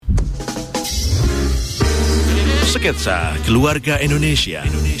Sketsa Keluarga Indonesia.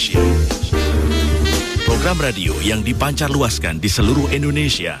 Program radio yang dipancarluaskan di seluruh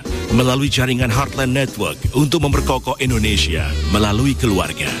Indonesia melalui jaringan Heartland Network untuk memperkokoh Indonesia melalui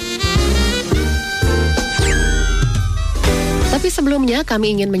keluarga. Tapi sebelumnya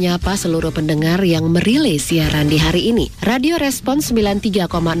kami ingin menyapa seluruh pendengar yang merilai siaran di hari ini. Radio Respons 93,0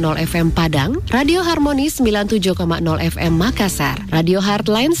 FM Padang, Radio Harmoni 97,0 FM Makassar, Radio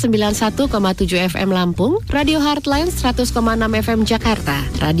Heartline 91,7 FM Lampung, Radio Heartline 100,6 FM Jakarta,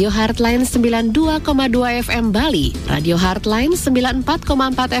 Radio Heartline 92,2 FM Bali, Radio Heartline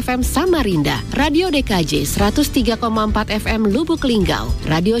 94,4 FM Samarinda, Radio DKJ 103,4 FM Lubuk Linggau,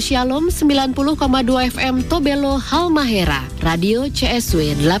 Radio Shalom 90,2 FM Tobelo Halmahera, Radio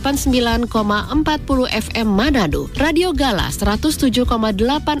CSW 89,40 FM Manado, Radio Gala 107,8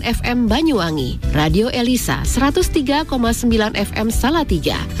 FM Banyuwangi, Radio Elisa 103,9 FM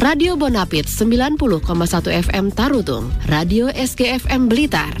Salatiga, Radio Bonapit 90,1 FM Tarutung, Radio SGFM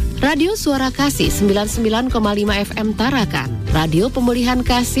Blitar, Radio Suara Kasih 99,5 FM Tarakan, Radio Pemulihan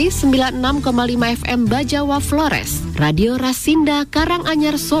Kasih 96,5 FM Bajawa Flores, Radio Rasinda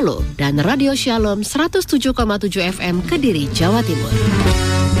Karanganyar Solo, dan Radio Shalom 107,7 FM Kediri, Jawa Timur.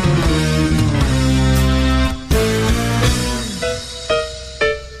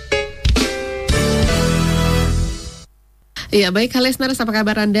 Ya, baik listeners, apa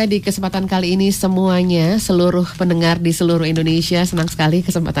kabar Anda di kesempatan kali ini semuanya, seluruh pendengar di seluruh Indonesia. Senang sekali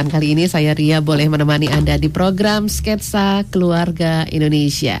kesempatan kali ini saya Ria boleh menemani Anda di program Sketsa Keluarga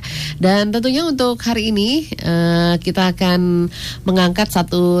Indonesia. Dan tentunya untuk hari ini kita akan mengangkat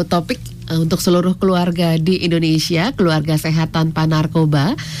satu topik untuk seluruh keluarga di Indonesia, keluarga sehat tanpa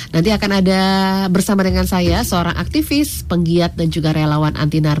narkoba. Nanti akan ada bersama dengan saya seorang aktivis, penggiat dan juga relawan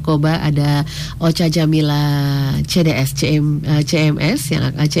anti narkoba, ada Ocha Jamila CDS CMS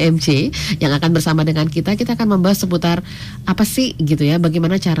yang CMC yang akan bersama dengan kita. Kita akan membahas seputar apa sih gitu ya,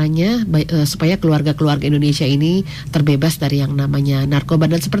 bagaimana caranya supaya keluarga-keluarga Indonesia ini terbebas dari yang namanya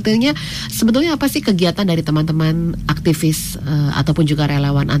narkoba, dan sebetulnya apa sih kegiatan dari teman-teman aktivis ataupun juga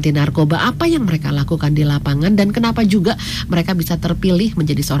relawan anti narkoba, apa yang mereka lakukan di lapangan, dan kenapa juga mereka bisa terpilih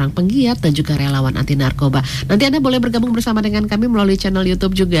menjadi seorang penggiat dan juga relawan anti narkoba. Nanti Anda boleh bergabung bersama dengan kami melalui channel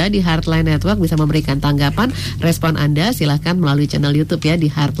YouTube juga di Heartline Network, bisa memberikan tanggapan, respon Anda silahkan melalui channel YouTube ya di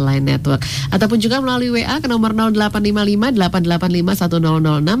Heartline Network, ataupun juga melalui WA ke nomor 0855 885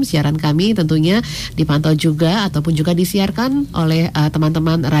 1006. Siaran kami tentunya dipantau juga ataupun juga disiarkan oleh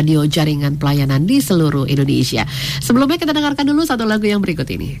teman-teman radio jaringan pelayanan di seluruh Indonesia. Sebelumnya kita dengarkan dulu satu lagu yang berikut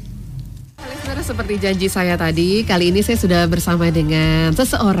ini. Seperti janji saya tadi, kali ini saya sudah bersama dengan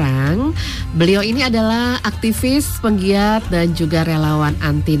seseorang. Beliau ini adalah aktivis, penggiat dan juga relawan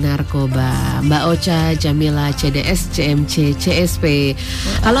anti narkoba, Mbak Ocha Jamila CDS CMC CSP.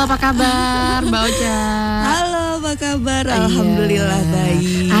 Halo, apa kabar Mbak Ocha? Halo, apa kabar? Alhamdulillah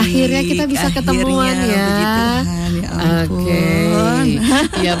baik. Akhirnya kita bisa ketemuan ya. Oke.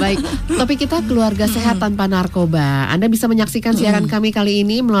 Ya baik. Topik kita keluarga sehat tanpa narkoba. Anda bisa menyaksikan siaran kami kali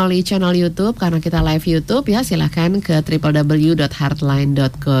ini melalui channel YouTube karena kita live YouTube ya. Silahkan ke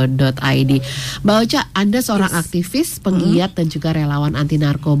www.heartline.co.id. Mbak Ocha, Anda seorang aktivis, penggiat dan juga relawan anti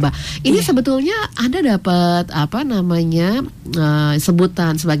narkoba. Ini sebetulnya Anda dapat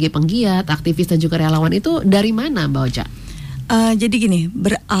sebutan sebagai penggiat, aktivis dan juga relawan itu dari mana, Mbak Ocha? Jadi gini,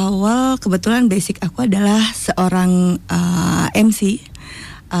 berawal kebetulan basic aku adalah seorang MC,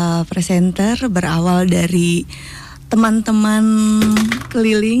 presenter, berawal dari teman-teman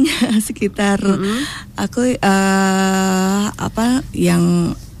keliling sekitar aku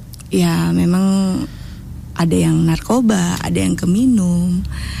yang ya memang ada yang narkoba, ada yang keminum,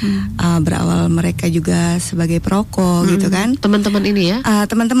 berawal mereka juga sebagai perokok gitu kan. Teman-teman ini ya?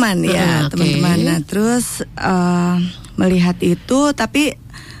 Teman-teman ya, teman-teman. Nah terus melihat itu, tapi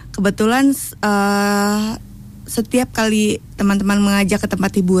kebetulan setiap kali teman-teman mengajak ke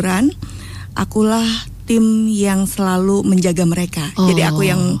tempat hiburan, akulah tim yang selalu menjaga mereka. Jadi aku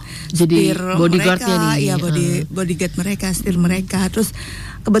yang jadi bodyguardnya nih. Iya, bodyguard mereka, setir mereka. Terus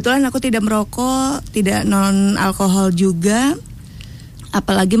kebetulan aku tidak merokok, tidak non alkohol juga,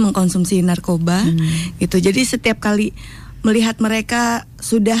 apalagi mengkonsumsi narkoba. Gitu. Jadi setiap kali melihat mereka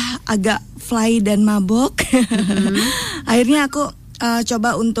sudah agak fly dan mabok, akhirnya aku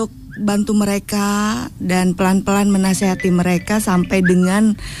coba untuk bantu mereka dan pelan-pelan menasihati mereka sampai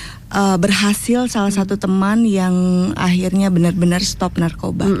dengan berhasil salah satu teman yang akhirnya benar-benar stop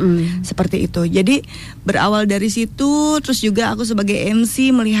narkoba. Seperti itu. Jadi berawal dari situ, terus juga aku sebagai MC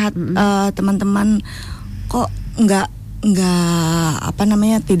melihat teman-teman kok nggak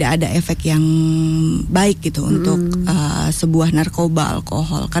tidak ada efek yang baik gitu untuk sebuah narkoba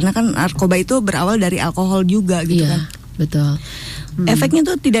alkohol, karena kan narkoba itu berawal dari alkohol juga gitu kan. Betul. Efeknya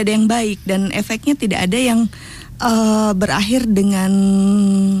tuh tidak ada yang baik, dan efeknya tidak ada yang berakhir dengan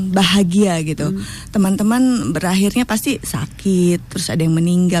bahagia gitu. Teman-teman berakhirnya pasti sakit, terus ada yang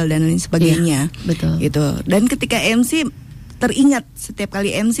meninggal dan lain sebagainya. Betul. Gitu. Dan ketika MC teringat, setiap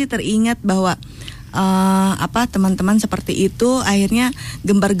kali MC teringat bahwa teman-teman seperti itu akhirnya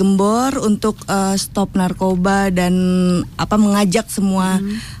gembar-gembor untuk stop narkoba dan mengajak semua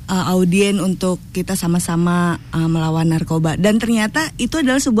audien untuk kita sama-sama melawan narkoba, dan ternyata itu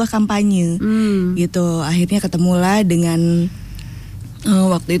adalah sebuah kampanye gitu. Akhirnya ketemulah dengan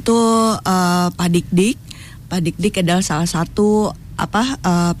waktu itu Pak Dik adalah salah satu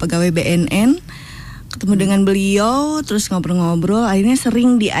pegawai BNN. Ketemu dengan beliau, terus ngobrol-ngobrol, akhirnya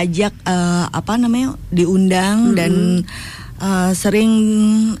sering diajak diundang dan sering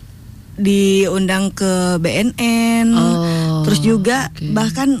diundang ke BNN. Terus juga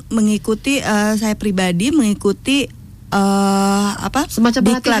bahkan mengikuti saya pribadi mengikuti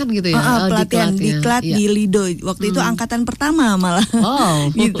semacam pelatihan gitu ya. Pelatihan diklat di Lido. Waktu itu angkatan pertama malah.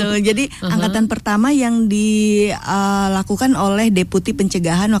 Gitu. Jadi angkatan pertama yang dilakukan oleh Deputi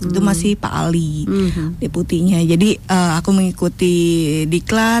Pencegahan waktu itu masih Pak Ali. Deputinya. Jadi aku mengikuti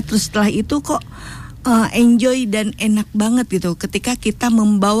diklat, terus setelah itu kok enjoy dan enak banget gitu ketika kita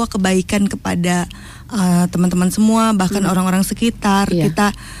membawa kebaikan kepada teman-teman semua, bahkan orang-orang sekitar.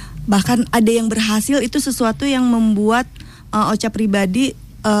 Kita bahkan ada yang berhasil, itu sesuatu yang membuat Ocha pribadi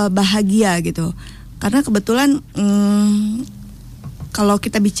bahagia gitu. Karena kebetulan kalau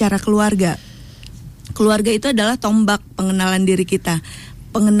kita bicara keluarga itu adalah tombak pengenalan diri kita,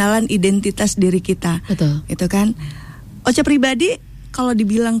 pengenalan identitas diri kita. Betul. Itu kan. Ocha pribadi kalau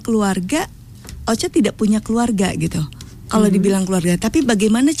dibilang keluarga, Ocha tidak punya keluarga gitu. Kalau dibilang keluarga, tapi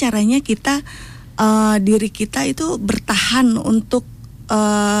bagaimana caranya kita diri kita itu bertahan untuk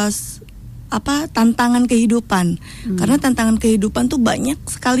tantangan kehidupan. Karena tantangan kehidupan tuh banyak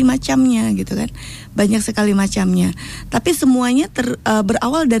sekali macamnya gitu kan. Banyak sekali macamnya. Tapi semuanya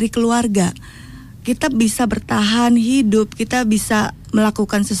berawal dari keluarga. Kita bisa bertahan hidup, kita bisa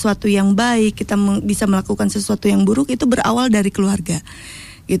melakukan sesuatu yang baik, kita bisa melakukan sesuatu yang buruk, itu berawal dari keluarga.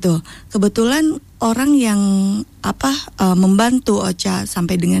 Gitu. Kebetulan orang yang membantu Ocha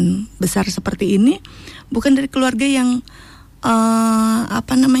sampai dengan besar seperti ini bukan dari keluarga yang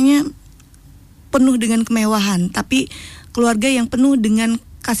penuh dengan kemewahan, tapi keluarga yang penuh dengan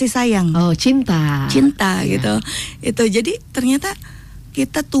kasih sayang. Cinta gitu. Itu jadi ternyata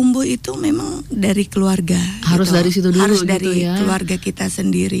kita tumbuh itu memang dari keluarga. Harus gitu. dari situ dulu. Harus dari gitu ya. Keluarga kita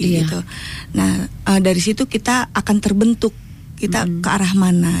sendiri gitu. Nah dari situ kita akan terbentuk kita ke arah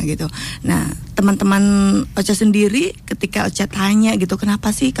mana gitu. Nah teman-teman Ocha sendiri ketika Ocha tanya gitu, kenapa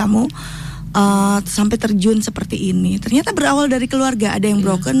sih kamu sampai terjun seperti ini, ternyata berawal dari keluarga. Ada yang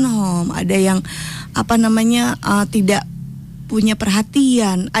broken home, ada yang tidak punya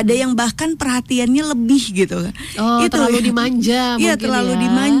perhatian, ada yang bahkan perhatiannya lebih gitu. Itu terlalu dimanja. Iya, terlalu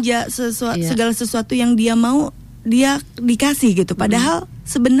dimanja. Segala sesuatu yang dia mau dia dikasih gitu. Padahal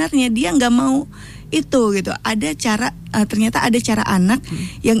sebenarnya dia nggak mau itu gitu. Ada cara, ternyata ada cara anak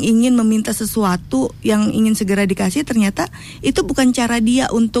yang ingin meminta sesuatu yang ingin segera dikasih, ternyata itu bukan cara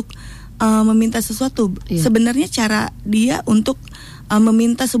dia untuk meminta sesuatu. Sebenarnya cara dia untuk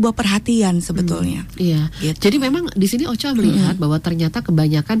meminta sebuah perhatian sebetulnya. Gitu. Jadi memang di sini Ocha melihat bahwa ternyata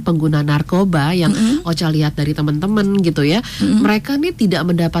kebanyakan pengguna narkoba yang Ocha lihat dari teman-teman gitu ya, mereka nih tidak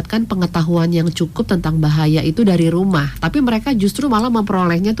mendapatkan pengetahuan yang cukup tentang bahaya itu dari rumah, tapi mereka justru malah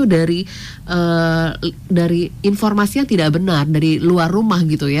memperolehnya tuh dari informasi yang tidak benar dari luar rumah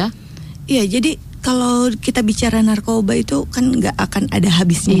gitu ya. Iya, jadi kalau kita bicara narkoba itu kan nggak akan ada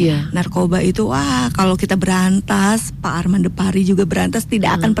habisnya. Narkoba itu kalau kita berantas, Pak Arman Depari juga berantas,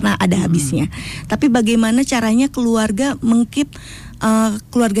 tidak akan pernah ada habisnya. Tapi bagaimana caranya keluarga mengkeep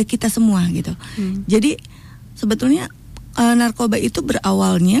keluarga kita semua gitu. Jadi sebetulnya narkoba itu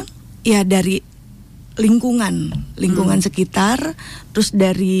berawalnya ya dari lingkungan sekitar, terus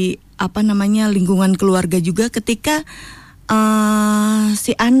dari lingkungan keluarga juga. Ketika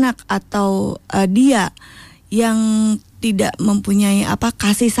si anak atau dia yang tidak mempunyai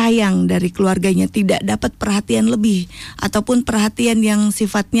kasih sayang dari keluarganya, tidak dapat perhatian lebih ataupun perhatian yang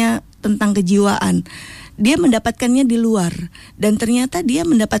sifatnya tentang kejiwaan, dia mendapatkannya di luar, dan ternyata dia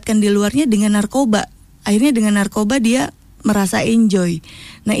mendapatkan di luarnya dengan narkoba. Akhirnya dengan narkoba dia merasa enjoy.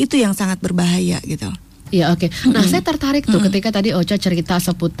 Nah itu yang sangat berbahaya gitu. Iya, oke. Nah, saya tertarik tuh ketika tadi Ocha cerita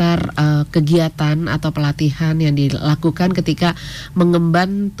seputar kegiatan atau pelatihan yang dilakukan ketika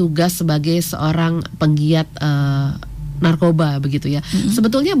mengemban tugas sebagai seorang penggiat narkoba begitu ya.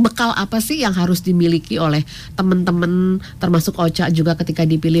 Sebetulnya bekal apa sih yang harus dimiliki oleh teman-teman termasuk Ocha juga ketika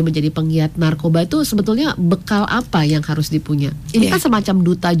dipilih menjadi penggiat narkoba itu sebetulnya bekal apa yang harus dipunya? Ini kan semacam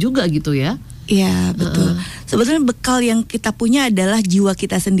duta juga gitu ya. Iya, betul. Sebetulnya bekal yang kita punya adalah jiwa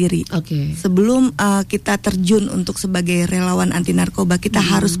kita sendiri. Sebelum kita terjun untuk sebagai relawan anti narkoba, kita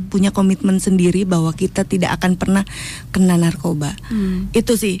harus punya komitmen sendiri bahwa kita tidak akan pernah kena narkoba.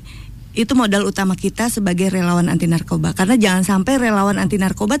 Itu sih. Itu modal utama kita sebagai relawan anti narkoba. Karena jangan sampai relawan anti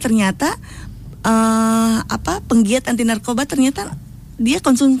narkoba ternyata penggiat anti narkoba ternyata dia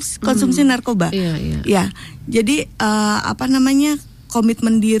konsumsi narkoba. Ya. Jadi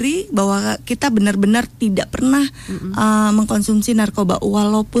komitmen diri bahwa kita benar-benar tidak pernah mengkonsumsi narkoba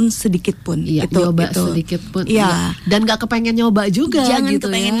walaupun sedikit pun. Nyoba sedikit pun. Dan gak kepengen nyoba juga. Jangan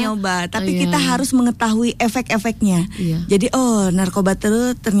gitu kepengen nyoba, tapi kita harus mengetahui efek-efeknya. Jadi narkoba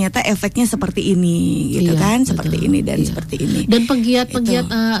itu ternyata efeknya seperti ini, gitu kan? Seperti ini dan seperti ini. Dan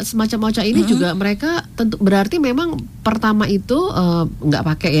penggiat-penggiat semacam Ocha ini juga mereka tentu berarti memang pertama itu nggak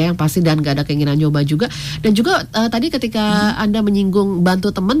pakai ya yang pasti dan nggak ada keinginan nyoba juga. Dan juga tadi ketika Anda menyinggung bantu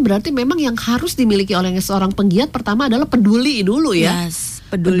teman, berarti memang yang harus dimiliki oleh seorang penggiat pertama adalah peduli dulu ya.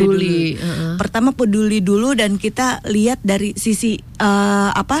 Peduli. Pertama peduli dulu dan kita lihat dari sisi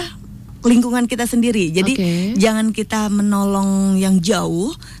lingkungan kita sendiri. Jadi jangan kita menolong yang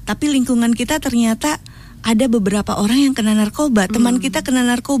jauh, tapi lingkungan kita ternyata ada beberapa orang yang kena narkoba. Teman kita kena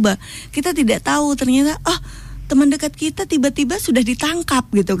narkoba, kita tidak tahu ternyata teman dekat kita tiba-tiba sudah ditangkap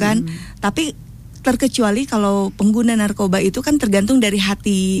gitu kan. Tapi terkecuali kalau pengguna narkoba itu kan tergantung dari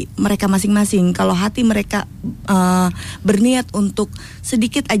hati mereka masing-masing. Kalau hati mereka berniat untuk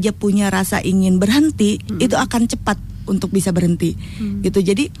sedikit aja punya rasa ingin berhenti, itu akan cepat untuk bisa berhenti. Gitu.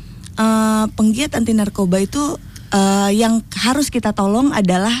 Jadi penggiat anti narkoba itu yang harus kita tolong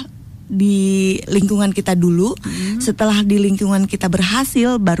adalah di lingkungan kita dulu. Setelah di lingkungan kita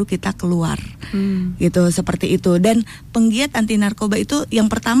berhasil, baru kita keluar. Gitu, seperti itu. Dan penggiat anti narkoba itu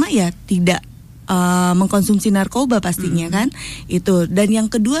yang pertama ya tidak mengkonsumsi narkoba pastinya kan itu. Dan yang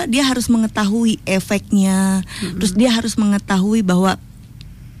kedua dia harus mengetahui efeknya. Terus dia harus mengetahui bahwa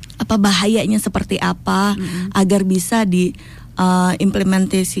bahayanya seperti apa agar bisa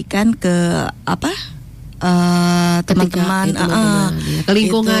diimplementasikan ke teman-teman ke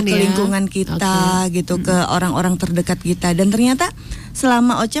lingkungan ke lingkungan kita gitu, ke orang-orang terdekat kita. Dan ternyata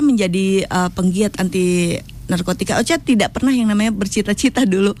selama Ocha menjadi penggiat anti narkotika, Ocha tidak pernah yang namanya bercita-cita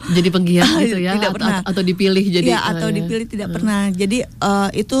dulu jadi penggiat gitu ya, tidak pernah. Atau dipilih jadi dipilih tidak pernah. Jadi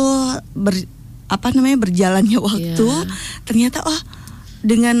itu berjalannya waktu ternyata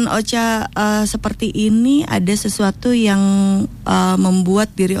dengan Ocha seperti ini ada sesuatu yang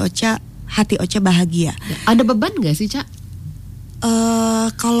membuat hati Ocha bahagia. Ada beban nggak sih, Ca?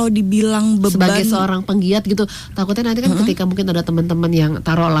 Kalau dibilang beban sebagai seorang penggiat gitu, takutnya nanti kan ketika mungkin ada teman-teman yang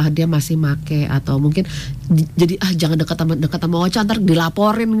taruhlah dia masih make atau mungkin jadi jangan dekat sama Ocha, ntar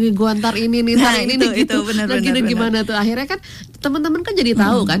dilaporin gue ntar ini nih gitu. Benar, gimana tuh akhirnya kan teman-teman kan jadi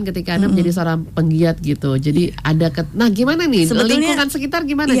tahu kan ketika Anda menjadi seorang penggiat gitu. Jadi ada gimana nih sebetulnya, lingkungan sekitar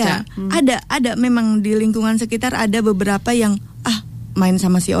gimana, Ca? Ada memang di lingkungan sekitar ada beberapa yang main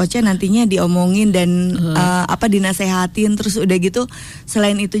sama si Ocha nantinya diomongin dan dinasehatin, terus udah gitu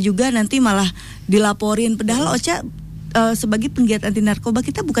selain itu juga nanti malah dilaporin. Padahal Ocha sebagai penggiat anti narkoba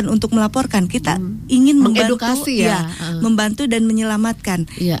kita bukan untuk melaporkan, kita ingin mengedukasi membantu dan menyelamatkan.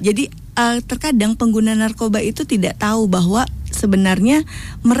 Jadi terkadang pengguna narkoba itu tidak tahu bahwa sebenarnya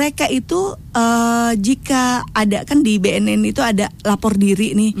mereka itu jika ada kan di BNN itu ada lapor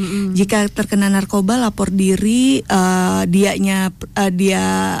diri nih. Jika terkena narkoba lapor diri, dia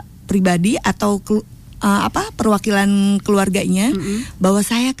pribadi atau perwakilan keluarganya bahwa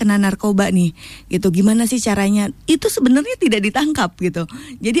saya kena narkoba nih. Gitu. Gimana sih caranya? Itu sebenarnya tidak ditangkap gitu.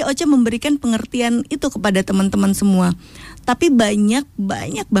 Jadi Ocha memberikan pengertian itu kepada teman-teman semua. Tapi banyak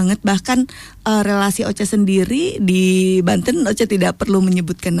banget bahkan relasi Ocha sendiri di Banten, Ocha tidak perlu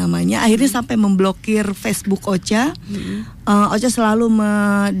menyebutkan namanya, akhirnya sampai memblokir Facebook Ocha. Ocha selalu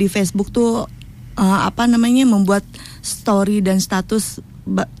di Facebook tuh membuat story dan status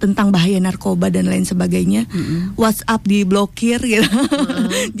tentang bahaya narkoba dan lain sebagainya. WhatsApp diblokir gitu.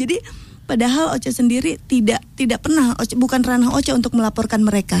 Jadi padahal Ocha sendiri tidak pernah, bukan ranah Ocha untuk melaporkan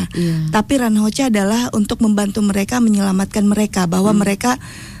mereka. Tapi ranah Ocha adalah untuk membantu mereka, menyelamatkan mereka, bahwa mereka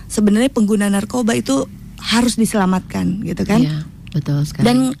sebenarnya pengguna narkoba itu harus diselamatkan gitu kan. Betul sekali.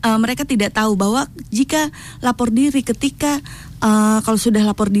 Dan mereka tidak tahu bahwa jika lapor diri, ketika kalau sudah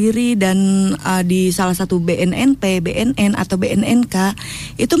lapor diri dan di salah satu BNNP, BNN atau BNNK,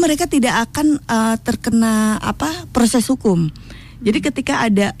 itu mereka tidak akan terkena proses hukum. Jadi ketika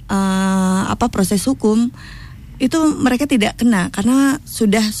ada proses hukum itu mereka tidak kena karena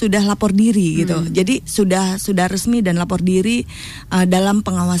sudah lapor diri gitu. Jadi sudah resmi dan lapor diri dalam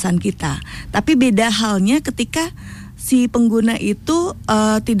pengawasan kita. Tapi beda halnya ketika si pengguna itu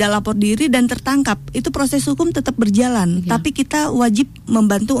tidak lapor diri dan tertangkap, itu proses hukum tetap berjalan. Tapi kita wajib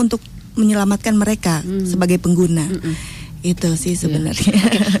membantu untuk menyelamatkan mereka sebagai pengguna. Itu sih sebenarnya.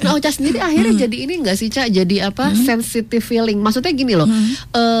 Nah, Ocha sendiri akhirnya jadi ini nggak sih, Ca? Jadi apa? Sensitive feeling. Maksudnya gini loh,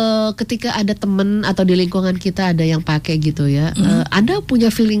 ketika ada temen atau di lingkungan kita ada yang pakai gitu ya, Anda punya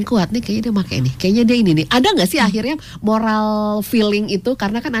feeling kuat nih, kayaknya dia pakai nih, kayaknya dia ini nih. Ada nggak sih akhirnya moral feeling itu?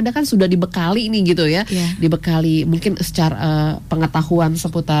 Karena kan Anda kan sudah dibekali nih gitu ya, dibekali mungkin secara pengetahuan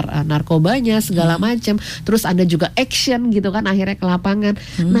seputar narkobanya segala macam. Terus Anda juga action gitu kan, akhirnya ke lapangan.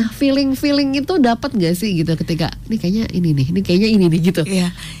 Nah, feeling itu dapat nggak sih gitu ketika ini kayaknya ini kayaknya ini nih gitu.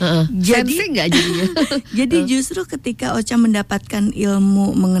 Iya. Jadi nggak jadinya. Jadi justru ketika Ocha mendapatkan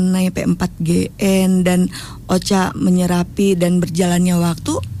ilmu mengenai P4GN dan Ocha menyerapi dan berjalannya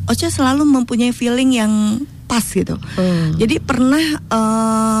waktu, Ocha selalu mempunyai feeling yang pas gitu. Jadi pernah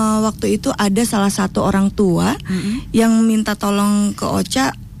waktu itu ada salah satu orang tua yang minta tolong ke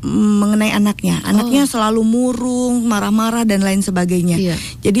Ocha mengenai anaknya selalu murung, marah-marah dan lain sebagainya.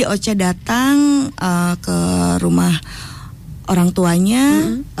 Jadi Ocha datang ke rumah orang tuanya,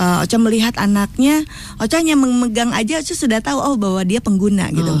 Ocha melihat anaknya, Ocha hanya memegang aja, Ocha sudah tahu bahwa dia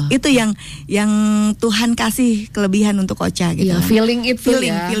pengguna gitu. Itu yang Tuhan kasih kelebihan untuk Ocha gitu. Feeling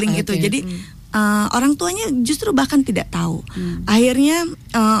itu. Jadi orang tuanya justru bahkan tidak tahu. Akhirnya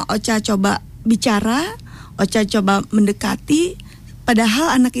Ocha coba bicara, Ocha coba mendekati,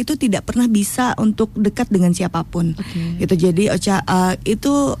 padahal anak itu tidak pernah bisa untuk dekat dengan siapapun. Gitu. Jadi Ocha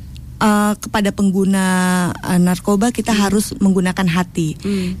itu kepada pengguna narkoba kita harus menggunakan hati.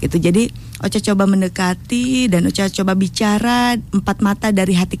 Gitu. Jadi Ocha coba mendekati dan Ocha coba bicara 4 mata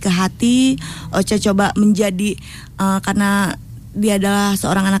dari hati ke hati. Ocha coba menjadi karena dia adalah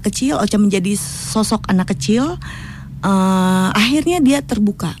seorang anak kecil, Ocha menjadi sosok anak kecil. Akhirnya dia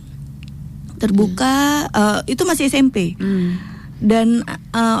terbuka. Itu masih SMP. Dan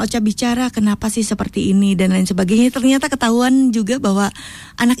Ocha bicara kenapa sih seperti ini dan lain sebagainya. Ternyata ketahuan juga bahwa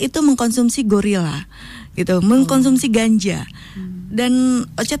anak itu mengkonsumsi gorila gitu, mengkonsumsi ganja. Dan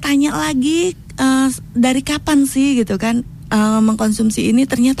Ocha tanya lagi dari kapan sih gitu kan mengkonsumsi ini.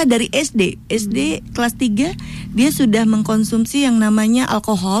 Ternyata dari SD kelas 3 dia sudah mengkonsumsi yang namanya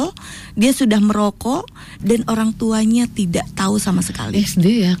alkohol, dia sudah merokok dan orang tuanya tidak tahu sama sekali.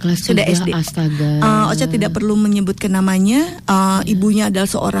 SD ya, kelas 3. Sudah SD. Astaga. Ocha tidak perlu menyebutkan namanya. Ibunya adalah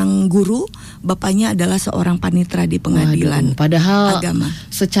seorang guru, bapaknya adalah seorang panitera di pengadilan. Padahal agama.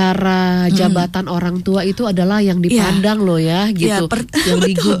 Secara jabatan orang tua itu adalah yang dipandang loh ya gitu, yang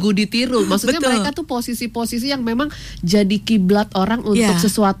digugu ditiru. Maksudnya mereka tuh posisi-posisi yang memang jadi kiblat orang untuk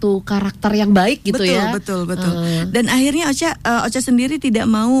sesuatu karakter yang baik gitu ya. Betul. Dan akhirnya Ocha sendiri tidak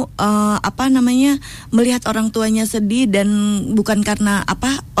mau melihat orang tuanya sedih, dan bukan karena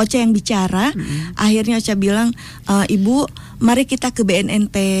Ocha yang bicara. Akhirnya Ocha bilang, Ibu, mari kita ke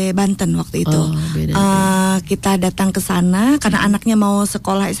BNNP Banten waktu itu. Kita datang ke sana karena anaknya mau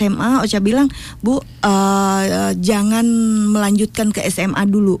sekolah SMA. Ocha bilang, Bu, jangan melanjutkan ke SMA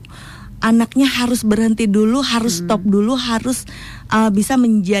dulu. Anaknya harus berhenti dulu, harus stop dulu, harus bisa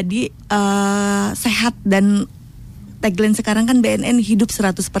menjadi sehat. Dan tagline sekarang kan BNN hidup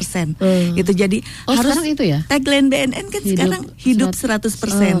 100%. Gitu. Jadi harus sekarang itu ya? Tagline BNN kan sekarang hidup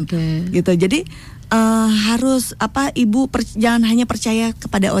 100%. Gitu. Jadi harus Ibu jangan hanya percaya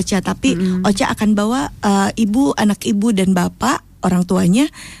kepada Ocha, tapi Ocha akan bawa anak ibu dan bapak orang tuanya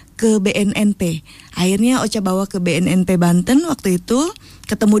ke BNNP. Akhirnya Ocha bawa ke BNNP Banten waktu itu,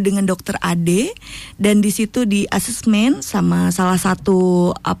 ketemu dengan dokter Ade, dan di situ di asesmen sama salah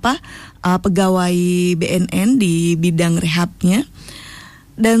satu pegawai BNN di bidang rehabnya.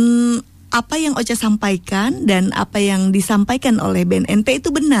 Dan apa yang Ocha sampaikan dan apa yang disampaikan oleh BNNP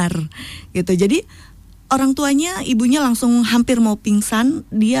itu benar gitu. Jadi orang tuanya, ibunya langsung hampir mau pingsan.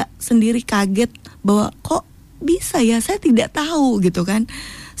 Dia sendiri kaget bahwa kok bisa ya, saya tidak tahu gitu kan.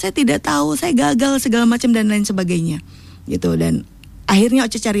 Saya tidak tahu, saya gagal segala macam dan lain sebagainya gitu. Dan akhirnya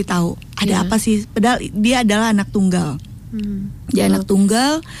Ocha cari tahu ada apa sih, padahal dia adalah anak tunggal. Dia anak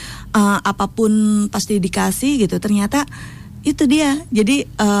tunggal, apapun pasti dikasih gitu. Ternyata itu dia. Jadi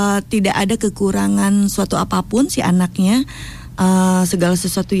tidak ada kekurangan suatu apapun si anaknya. Segala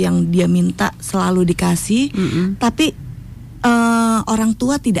sesuatu yang dia minta selalu dikasih. Tapi orang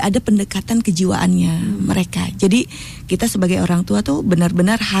tua tidak ada pendekatan kejiwaannya mereka. Jadi kita sebagai orang tua tuh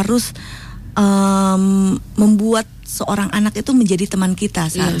benar-benar harus membuat seorang anak itu menjadi teman kita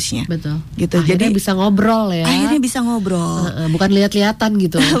seharusnya. Iya, betul. Gitu. Akhirnya Jadi bisa ngobrol ya. Akhirnya bisa ngobrol. Bukan lihat-lihatan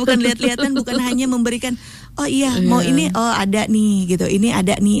gitu. Bukan lihat-lihatan, bukan hanya memberikan mau ini ada nih gitu. Ini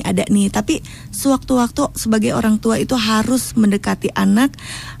ada nih. Tapi sewaktu-waktu sebagai orang tua itu harus mendekati anak,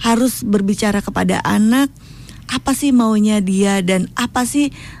 harus berbicara kepada anak, apa sih maunya dia dan apa sih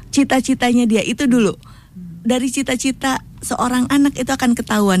cita-citanya dia, itu dulu. Dari cita-cita seorang anak itu akan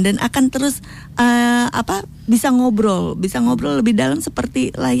ketahuan dan akan terus bisa ngobrol lebih dalam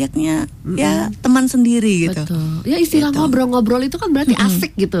seperti layaknya ya teman sendiri gitu. Betul. Ya istilah gitu. Ngobrol-ngobrol itu kan berarti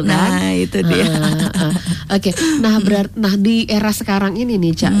asik gitu kan. Nah, itu dia. Oke. Nah di era sekarang ini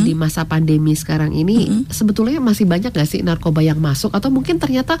nih Cak, di masa pandemi sekarang ini sebetulnya masih banyak gak sih narkoba yang masuk atau mungkin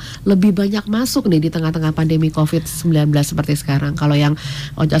ternyata lebih banyak masuk nih di tengah-tengah pandemi COVID-19 seperti sekarang, kalau yang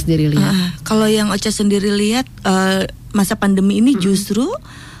Ocha sendiri lihat? Kalau yang Ocha sendiri lihat masa pandemi ini justru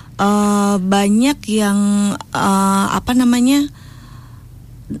banyak yang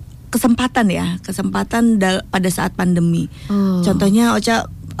kesempatan pada saat pandemi. Contohnya Ocha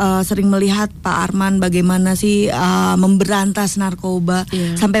sering melihat Pak Arman bagaimana sih memberantas narkoba,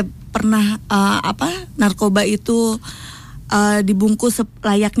 sampai pernah narkoba itu dibungkus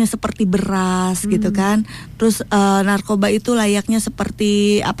layaknya seperti beras gitu kan. Terus narkoba itu layaknya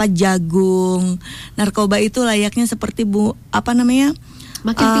seperti jagung. Narkoba itu layaknya seperti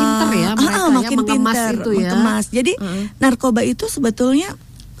makin pinter ya mereka makin mengemas pinter, itu ya. Mengemas. Jadi narkoba itu sebetulnya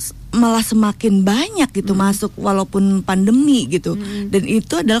malah semakin banyak gitu masuk walaupun pandemi gitu. Dan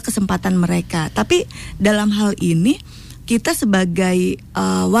itu adalah kesempatan mereka. Tapi dalam hal ini kita sebagai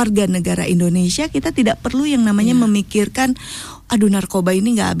warga negara Indonesia, kita tidak perlu yang namanya memikirkan narkoba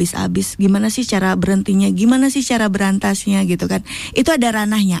ini nggak habis-habis, gimana sih cara berhentinya, gimana sih cara berantasnya gitu kan. Itu ada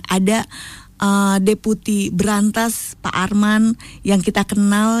ranahnya, ada Deputi Berantas Pak Arman yang kita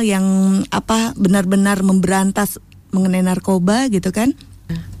kenal, yang benar-benar memberantas mengenai narkoba gitu kan.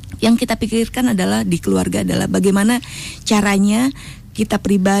 Yang kita pikirkan adalah di keluarga adalah bagaimana caranya kita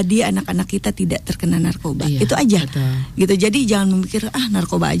pribadi, anak-anak kita tidak terkena narkoba. Itu aja. Betul. Gitu. Jadi jangan memikir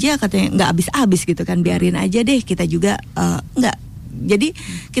narkoba aja katanya nggak habis-habis gitu kan, biarin aja deh, kita juga nggak. Jadi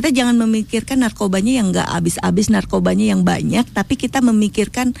kita jangan memikirkan narkobanya yang nggak habis-habis, narkobanya yang banyak, tapi kita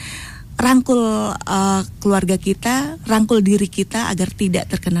memikirkan rangkul keluarga kita, rangkul diri kita agar tidak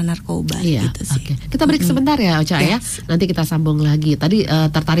terkena narkoba gitu sih. Okay. Kita break sebentar ya Ocha ya. Nanti kita sambung lagi. Tadi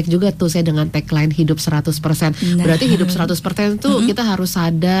tertarik juga tuh saya dengan tagline hidup 100%. Berarti hidup 100% tuh kita harus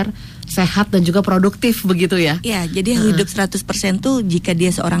sadar, sehat dan juga produktif begitu ya. Iya, jadi hidup 100% tuh jika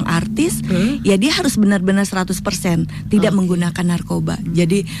dia seorang artis, ya dia harus benar-benar 100% tidak menggunakan narkoba.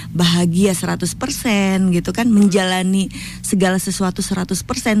 Jadi bahagia 100% gitu kan, menjalani segala sesuatu 100%,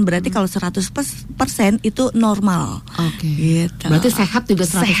 berarti kalau 100% itu normal. Oke. Gitu. Berarti sehat juga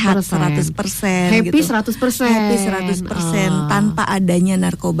 100%. Sehat 100%. Happy gitu. 100%. Happy 100% tanpa adanya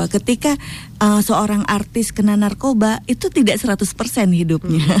narkoba. Ketika seorang artis kena narkoba, itu tidak 100%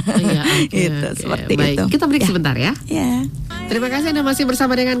 hidupnya. Seperti baik. itu. Kita break sebentar ya. Ya. Terima kasih Anda masih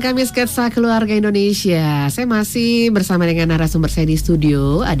bersama dengan kami Sketsa Keluarga Indonesia. Saya masih bersama dengan narasumber saya di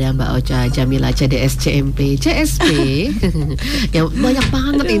studio. Ada Mbak Ocha Jamila CDS CMP CSP. Ya banyak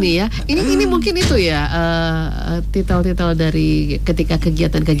banget ini ya. Ini mungkin itu ya titel-titel dari ketika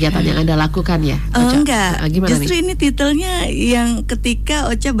kegiatan-kegiatan yang Anda lakukan ya Ocha? Enggak, justru nih? Ini titelnya yang ketika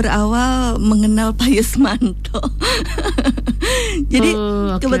Ocha berawal mengenal Pak Yusmanto. Jadi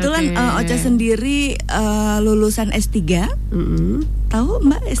kebetulan Ocha sendiri lulusan S3. Tahu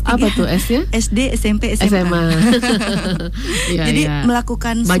Mbak S3? Apa tuh S-nya? SD, SMP, SMA. Jadi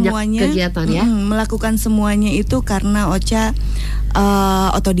melakukan banyak semuanya kegiatan ya. Melakukan semuanya itu karena Ocha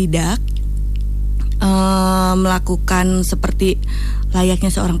otodidak, melakukan seperti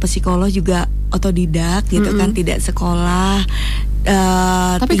layaknya seorang psikolog juga otodidak gitu kan, tidak sekolah.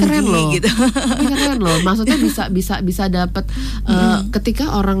 Tapi tinggi, keren loh gitu. Tapi keren loh, maksudnya bisa dapat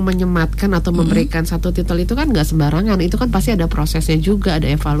ketika orang menyematkan atau memberikan satu titel itu kan nggak sembarangan, itu kan pasti ada prosesnya juga, ada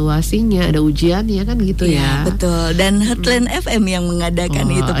evaluasinya, ada ujiannya kan gitu ya. Betul. Dan Heartland FM yang mengadakan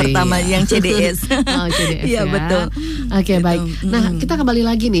itu pertama yang CDS. CDS ya. Betul. Oke, baik. Nah kita kembali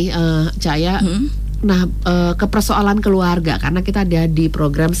lagi nih Caya. Nah, ke persoalan keluarga, karena kita ada di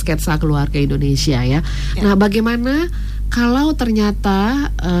program Sketsa Keluarga Indonesia ya. Nah, bagaimana kalau ternyata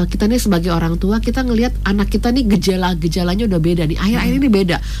kita nih sebagai orang tua, kita ngelihat anak kita nih gejala-gejalanya udah beda nih. Akhir-akhir ini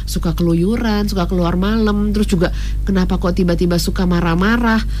beda, suka keluyuran, suka keluar malam, terus juga kenapa kok tiba-tiba suka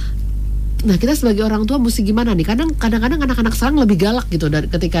marah-marah. Nah, kita sebagai orang tua mesti gimana nih? Kadang-kadang anak-anak sekarang lebih galak gitu dari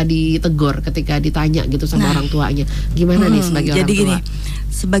ketika ditegur, ketika ditanya gitu sama orang tuanya. Gimana nih sebagai orang tua? Jadi gini,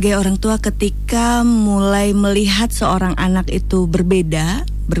 sebagai orang tua ketika mulai melihat seorang anak itu berbeda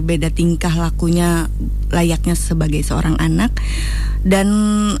berbeda tingkah lakunya layaknya sebagai seorang anak, dan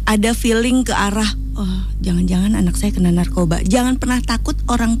ada feeling ke arah jangan-jangan anak saya kena narkoba. Jangan pernah takut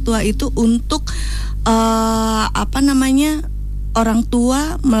orang tua itu untuk orang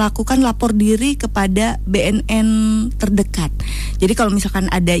tua melakukan lapor diri kepada BNN terdekat. Jadi kalau misalkan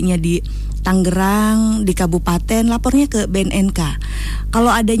adanya di Tangerang, di kabupaten, lapornya ke BNNK.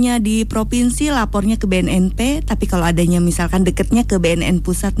 Kalau adanya di provinsi, lapornya ke BNNP. Tapi kalau adanya misalkan deketnya ke BNN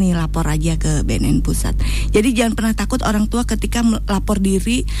pusat nih, lapor aja ke BNN pusat. Jadi jangan pernah takut orang tua ketika lapor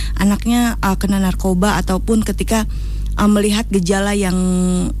diri anaknya kena narkoba, ataupun ketika melihat gejala yang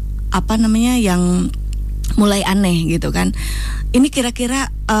yang mulai aneh gitu kan. Ini kira-kira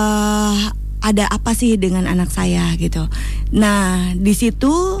ada apa sih dengan anak saya gitu. Nah, di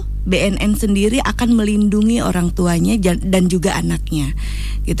situ BNN sendiri akan melindungi orang tuanya dan juga anaknya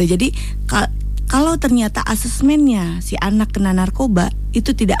gitu. Jadi kalau ternyata asesmennya si anak kena narkoba,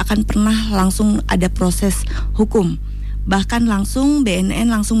 itu tidak akan pernah langsung ada proses hukum. Bahkan langsung BNN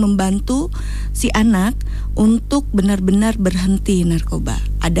langsung membantu si anak untuk benar-benar berhenti narkoba.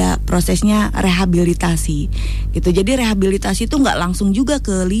 Ada prosesnya rehabilitasi gitu. Jadi rehabilitasi itu nggak langsung juga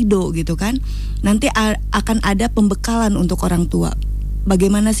ke lido gitu kan. Nanti akan ada pembekalan untuk orang tua.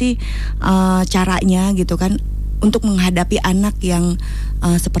 Bagaimana sih caranya gitu kan untuk menghadapi anak yang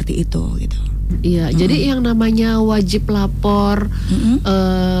seperti itu gitu. Iya, jadi yang namanya wajib lapor,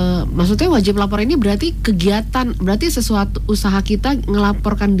 maksudnya wajib lapor ini berarti kegiatan, berarti sesuatu usaha kita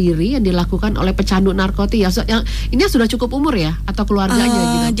ngelaporkan diri yang dilakukan oleh pecandu narkotika. Yang ini sudah cukup umur ya, atau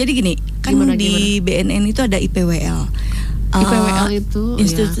keluarganya gitu? Jadi gini, kan gimana? BNN itu ada IPWL. IPWL itu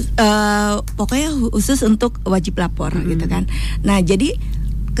pokoknya khusus untuk wajib lapor gitu kan. Nah, jadi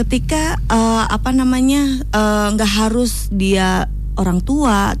ketika nggak harus dia orang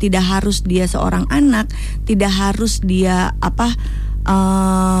tua, tidak harus dia seorang anak, tidak harus dia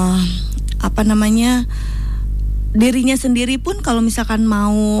dirinya sendiri pun kalau misalkan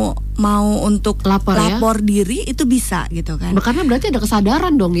mau untuk lapor diri itu bisa gitu kan. Karena berarti ada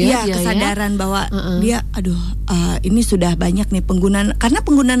kesadaran dong ya. Iya, kesadaran bahwa dia ini sudah banyak nih pengguna, karena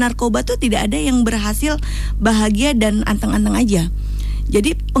pengguna narkoba tuh tidak ada yang berhasil bahagia dan anteng-anteng aja.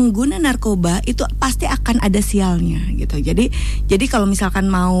 Jadi pengguna narkoba itu pasti akan ada sialnya gitu. Jadi kalau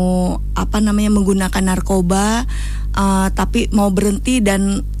misalkan mau menggunakan narkoba tapi mau berhenti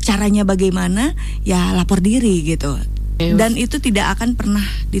dan caranya bagaimana, ya lapor diri gitu. Dan itu tidak akan pernah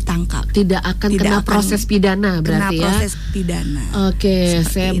ditangkap. Tidak akan kena proses pidana berarti ya. Proses pidana. Oke,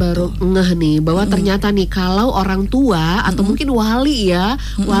 saya baru ngeh nih bahwa ternyata nih kalau orang tua atau mungkin wali ya,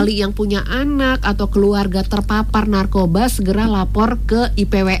 wali yang punya anak atau keluarga terpapar narkoba, segera lapor ke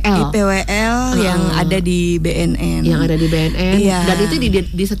IPWL. Yang ada di BNN. Yang ada di BNN. Iya. Dan itu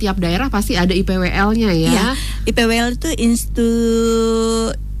di setiap daerah pasti ada IPWL-nya ya. Iya. IPWL itu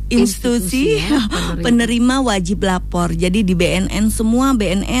institusi penerima wajib lapor. Jadi di BNN semua,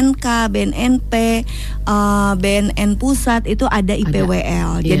 BNNK, BNNP, BNN pusat itu ada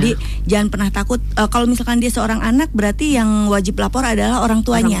IPWL. Jadi jangan pernah takut. Kalau misalkan dia seorang anak, berarti yang wajib lapor adalah orang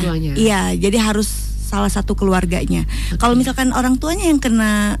tuanya. Iya, jadi harus salah satu keluarganya. Kalau misalkan orang tuanya yang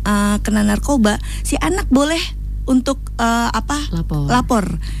kena narkoba, si anak boleh untuk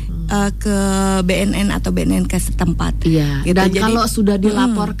lapor ke BNN atau BNNK setempat. Iya. Gitu. Dan jadi, kalau sudah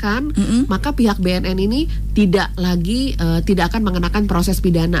dilaporkan, maka pihak BNN ini tidak akan mengenakan proses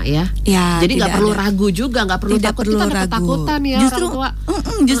pidana ya. Ya, jadi nggak perlu ragu juga, nggak perlu takut. Kita ketakutan ya justru, orang tua.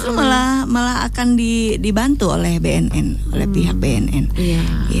 Justru malah akan dibantu oleh BNN, oleh pihak BNN. Iya.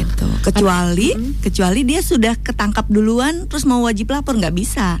 Gitu. Kecuali dia sudah ketangkap duluan, terus mau wajib lapor, nggak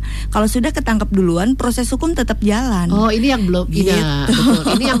bisa. Kalau sudah ketangkap duluan, proses hukum tetap jalan. Oh, ini yang belum. Gitu. Iya,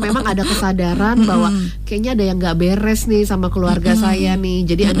 betul. Ini yang memang ada kesadaran bahwa kayaknya ada yang nggak beres nih sama keluarga saya nih.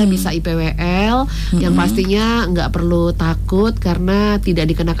 Jadi Anda bisa IPWL yang pastinya nggak perlu takut karena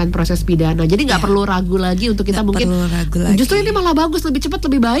tidak dikenakan proses pidana. Jadi nggak perlu ragu lagi untuk kita mungkin. Justru ini malah bagus, lebih cepat,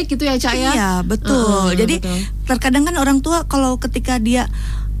 lebih baik gitu ya, Cak ya. Iya, betul. Jadi terkadang kan orang tua kalau ketika dia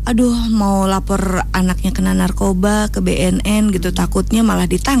mau lapor anaknya kena narkoba ke BNN gitu, takutnya malah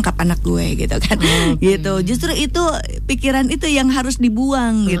ditangkap anak gue gitu kan. Gitu. Justru itu pikiran itu yang harus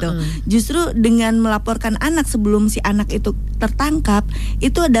dibuang gitu. Justru dengan melaporkan anak sebelum si anak itu tertangkap,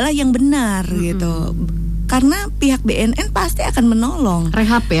 itu adalah yang benar gitu. Karena pihak BNN pasti akan menolong.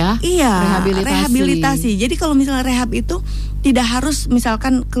 Rehab ya? Iya, rehabilitasi. Jadi kalau misalnya rehab itu tidak harus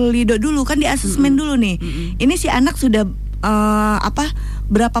misalkan ke lido dulu, kan di asesmen dulu nih. Ini si anak sudah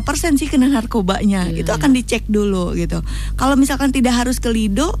berapa persen sih kena narkobanya, itu akan dicek dulu gitu. Kalau misalkan tidak harus ke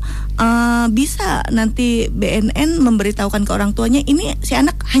lido, bisa nanti BNN memberitahukan ke orang tuanya, ini si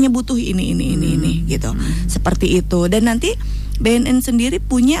anak hanya butuh ini gitu, seperti itu. Dan nanti BNN sendiri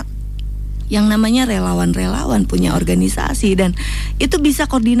punya yang namanya relawan-relawan, punya organisasi, dan itu bisa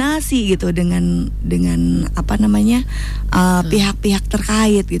koordinasi gitu dengan apa namanya pihak-pihak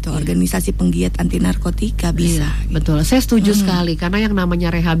terkait gitu, organisasi penggiat anti narkotika bisa. Iya, betul. Saya setuju sekali karena yang namanya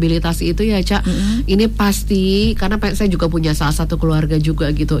rehabilitasi itu ya, Cak, ini pasti karena saya juga punya salah satu keluarga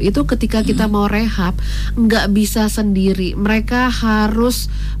juga gitu. Itu ketika kita mau rehab nggak bisa sendiri. Mereka harus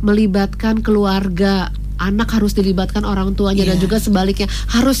melibatkan keluarga. Anak harus dilibatkan orang tuanya dan juga sebaliknya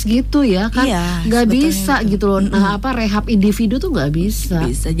harus gitu ya kan, nggak bisa gitu loh. Nah rehab individu tuh nggak bisa.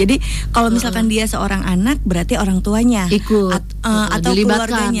 Jadi kalau misalkan dia seorang anak berarti orang tuanya ikut atau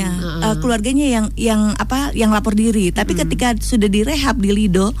dilibatkan. keluarganya yang lapor diri. Tapi ketika sudah direhab di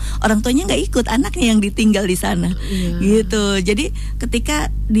Lido, orang tuanya nggak ikut, anaknya yang ditinggal di sana gitu. Jadi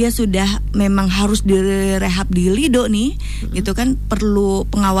ketika dia sudah memang harus direhab di Lido nih gitu kan, perlu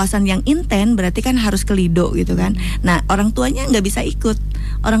pengawasan yang intens, berarti kan harus ke Lido gitu kan. Nah orang tuanya nggak bisa ikut,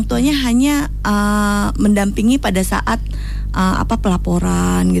 orang tuanya hanya mendampingi pada saat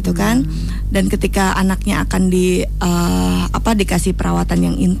pelaporan gitu kan. Dan ketika anaknya akan dikasih perawatan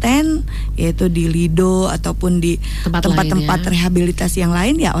yang intens, yaitu di Lido ataupun di tempat-tempat rehabilitasi yang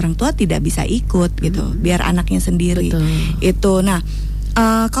lain, ya orang tua tidak bisa ikut gitu, biar anaknya sendiri. Betul. Itu. Nah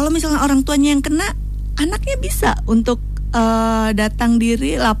kalau misalnya orang tuanya yang kena, anaknya bisa untuk datang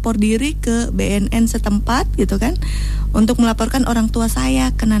diri, lapor diri ke BNN setempat gitu kan, untuk melaporkan orang tua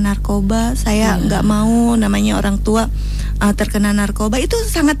saya kena narkoba, saya nggak mau namanya orang tua terkena narkoba. Itu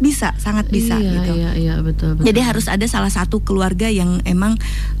sangat bisa gitu. Iya, betul. Jadi harus ada salah satu keluarga yang emang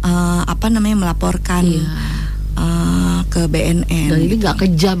melaporkan ke BNN. Dan ini nggak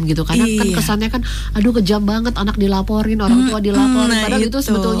kejam gitu, karena kan kesannya kan, aduh kejam banget anak dilaporin, orang tua dilaporin. Padahal itu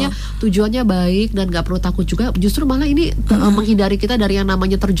sebetulnya tujuannya baik dan nggak perlu takut juga. Justru malah ini menghindari kita dari yang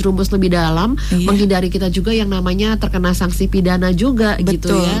namanya terjerumus lebih dalam, menghindari kita juga yang namanya terkena sanksi pidana juga.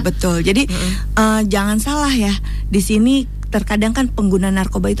 Gitu ya. Betul. Jadi jangan salah ya, di sini terkadang kan pengguna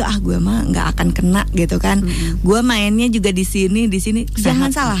narkoba itu gue mah nggak akan kena gitu kan. Gue mainnya juga di sini.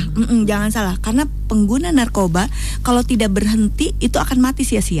 Jangan salah, jangan salah. Karena pengguna narkoba kalau tidak berhenti itu akan mati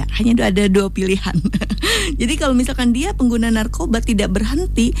sia-sia. Hanya ada 2 pilihan. Jadi kalau misalkan dia pengguna narkoba tidak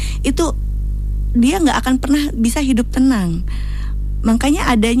berhenti, itu dia nggak akan pernah bisa hidup tenang.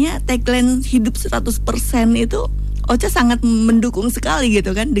 Makanya adanya tagline hidup 100% itu Ocha sangat mendukung sekali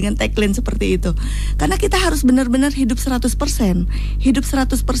gitu kan dengan tagline seperti itu. Karena kita harus benar-benar hidup 100%. Hidup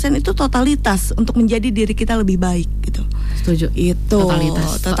 100% itu totalitas untuk menjadi diri kita lebih baik gitu. Setuju. Itu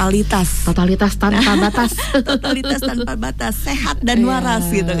totalitas tanpa batas. Totalitas tanpa batas, sehat dan waras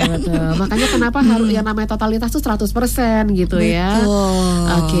gitu kan. Betul. Makanya kenapa harus yang namanya totalitas itu 100% gitu ya.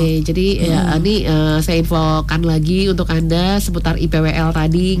 Oke, jadi ini saya infokan lagi untuk Anda seputar IPWL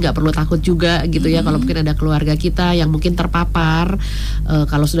tadi, nggak perlu takut juga gitu ya kalau mungkin ada keluarga kita yang mungkin terpapar.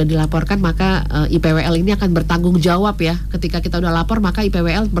 Kalau sudah dilaporkan maka IPWL ini akan bertanggung jawab ya. Ketika kita udah lapor maka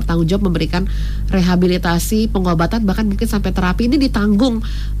IPWL bertanggung jawab memberikan rehabilitasi, pengobatan, bahkan mungkin sampai terapi. Ini ditanggung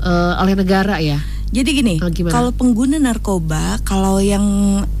oleh negara ya. Jadi gini, kalau pengguna narkoba, kalau yang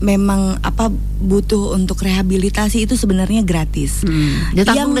memang butuh untuk rehabilitasi itu sebenarnya gratis.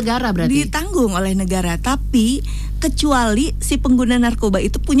 Ditanggung negara berarti? Ditanggung oleh negara, tapi kecuali si pengguna narkoba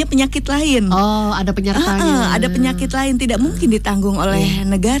itu punya penyakit lain. Oh, ada penyertanya. Ada penyakit lain, tidak mungkin ditanggung oleh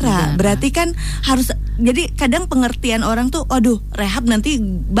negara. Berarti kan harus, jadi kadang pengertian orang tuh, waduh rehab nanti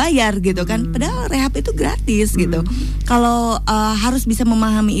bayar gitu kan. Padahal rehab itu gratis gitu. Kalau harus bisa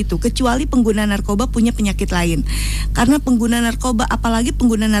memahami itu, kecuali pengguna narkoba punya penyakit lain. Karena pengguna narkoba, apalagi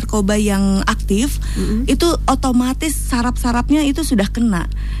pengguna narkoba yang aktif, itu otomatis saraf-sarafnya itu sudah kena.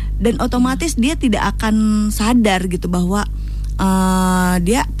 Dan otomatis dia tidak akan sadar gitu bahwa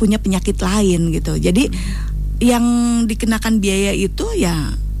dia punya penyakit lain gitu. Jadi yang dikenakan biaya itu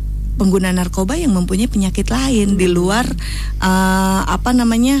ya pengguna narkoba yang mempunyai penyakit lain di luar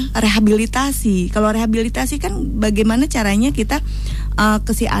rehabilitasi. Kalau rehabilitasi kan bagaimana caranya kita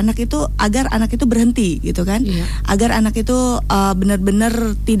ke si anak itu agar anak itu berhenti gitu kan, agar anak itu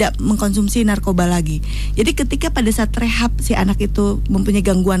benar-benar tidak mengkonsumsi narkoba lagi. Jadi ketika pada saat rehab si anak itu mempunyai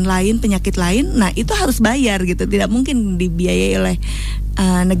gangguan lain, penyakit lain, nah itu harus bayar gitu, tidak mungkin dibiayai oleh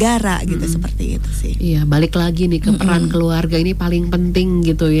negara gitu, seperti itu sih. Iya, balik lagi nih ke peran keluarga ini paling penting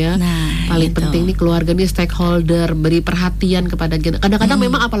gitu ya. Nah, paling penting nih keluarga nih stakeholder, beri perhatian kepada kadang-kadang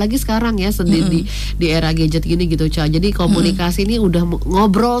memang apalagi sekarang ya di era gadget gini gitu, Ca. Jadi komunikasi ini udah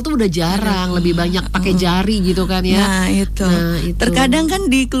ngobrol tuh udah jarang, lebih banyak pakai jari gitu kan ya. Nah, itu. Terkadang kan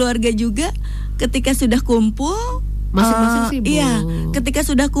di keluarga juga ketika sudah kumpul masing-masing sibuk. Iya, ketika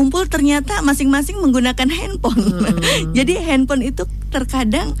sudah kumpul ternyata masing-masing menggunakan handphone. Jadi handphone itu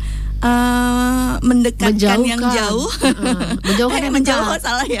terkadang mendekatkan yang jauh, menjauhkan yang menjauh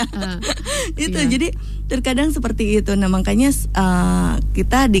salah ya. Itu iya. Jadi terkadang seperti itu. Nah makanya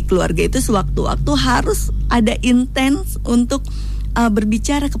kita di keluarga itu sewaktu-waktu harus ada intens untuk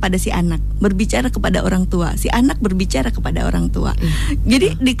berbicara kepada si anak, berbicara kepada orang tua, si anak berbicara kepada orang tua.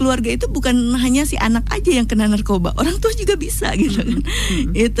 Jadi di keluarga itu bukan hanya si anak aja yang kena narkoba, orang tua juga bisa gitu kan.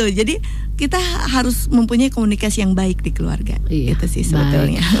 Itu jadi kita harus mempunyai komunikasi yang baik di keluarga. Itu sih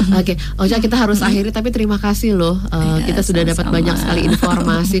sebetulnya. Oke, Ocha, kita harus akhiri, tapi terima kasih loh. Kita sudah dapat banyak sekali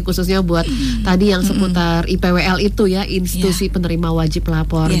informasi khususnya buat tadi yang seputar IPWL itu ya, institusi penerima wajib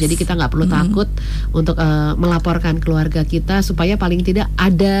lapor. Jadi kita nggak perlu takut untuk melaporkan keluarga kita, supaya paling tidak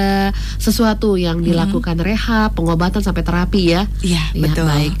ada sesuatu yang dilakukan rehab, pengobatan sampai terapi ya. Iya, betul.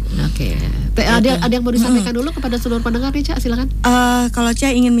 Baik. Oke. Ada yang mau disampaikan dulu kepada seluruh pendengar nih, Cak, silakan. Kalau Ca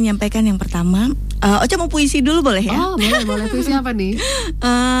ingin menyampaikan yang pertama, Ocha mau puisi dulu boleh ya? Oh, boleh. Puisi apa nih?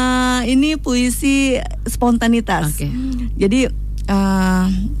 Ini puisi spontanitas. Jadi 1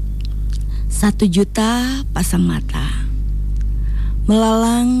 juta pasang mata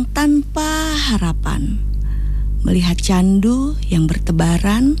melalang tanpa harapan, melihat candu yang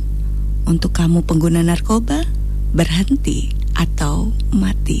bertebaran. Untuk kamu pengguna narkoba, berhenti atau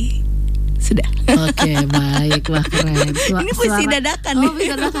mati. Sudah. Oke, baik. Wah, keren. Ini puisi dadakan.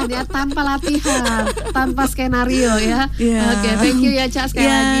 Puisi dadakan ya, tanpa latihan, tanpa skenario ya. Oke, thank you ya, Cak, sekali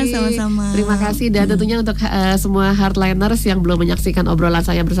lagi. Sama-sama. Terima kasih. Dan tentunya untuk semua Heartliners yang belum menyaksikan obrolan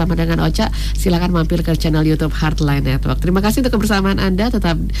saya bersama dengan Ocha, silakan mampir ke channel YouTube Heartline Network. Terima kasih untuk kebersamaan Anda.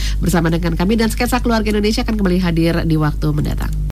 Tetap bersama dengan kami, dan Sketsa Keluarga Indonesia akan kembali hadir di waktu mendatang.